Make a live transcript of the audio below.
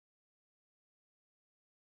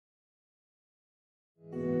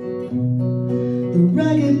the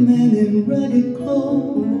ragged men in ragged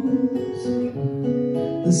clothes,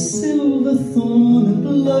 the silver thorn and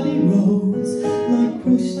bloody rose, like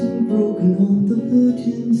crushed and broken on the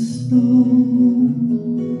virgin snow.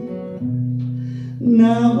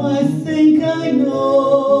 Now I think I know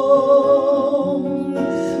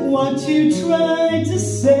what you tried to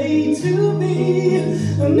say to me,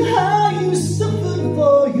 and how you suffered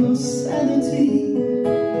for your sanity.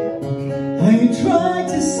 How you tried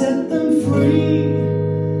to set them free.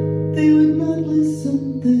 They would not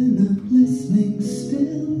listen, they're not listening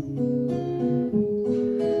still.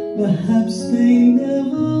 Perhaps they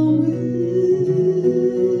never will.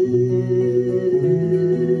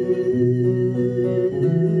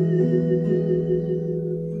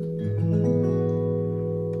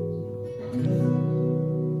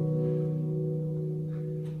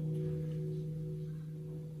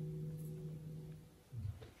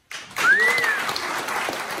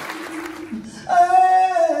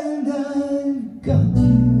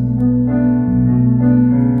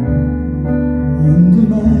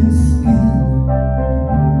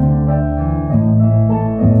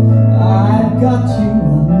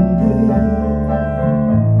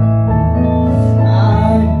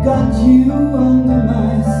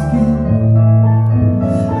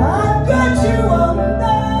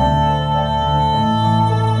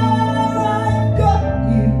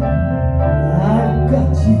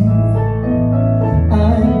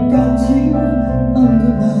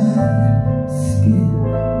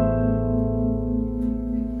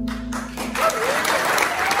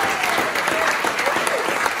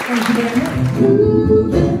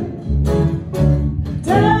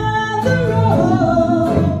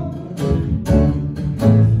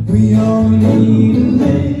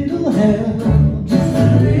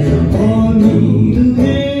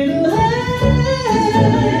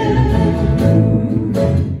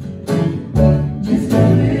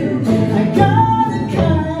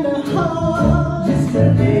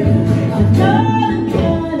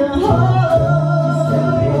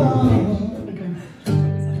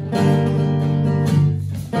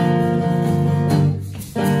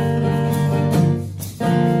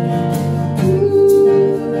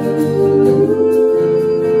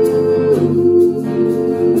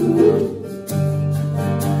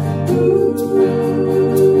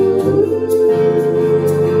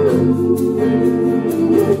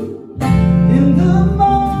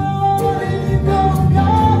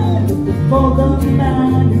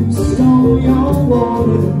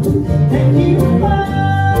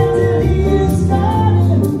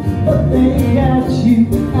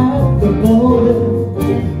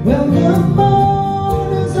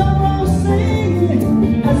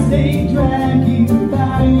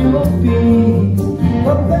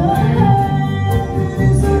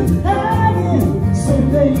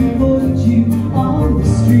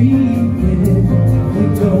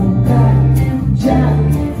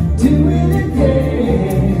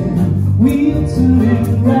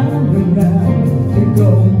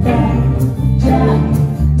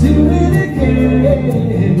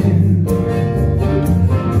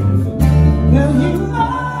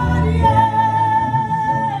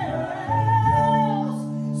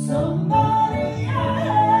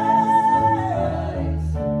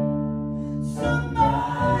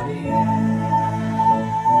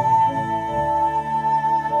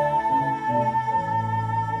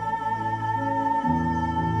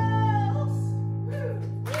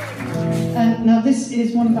 Now this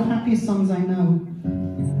is one of the happiest songs I know.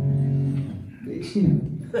 Which, you know,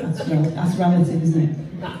 that's relative, isn't it?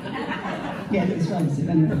 Yeah, it's relative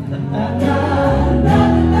anyway.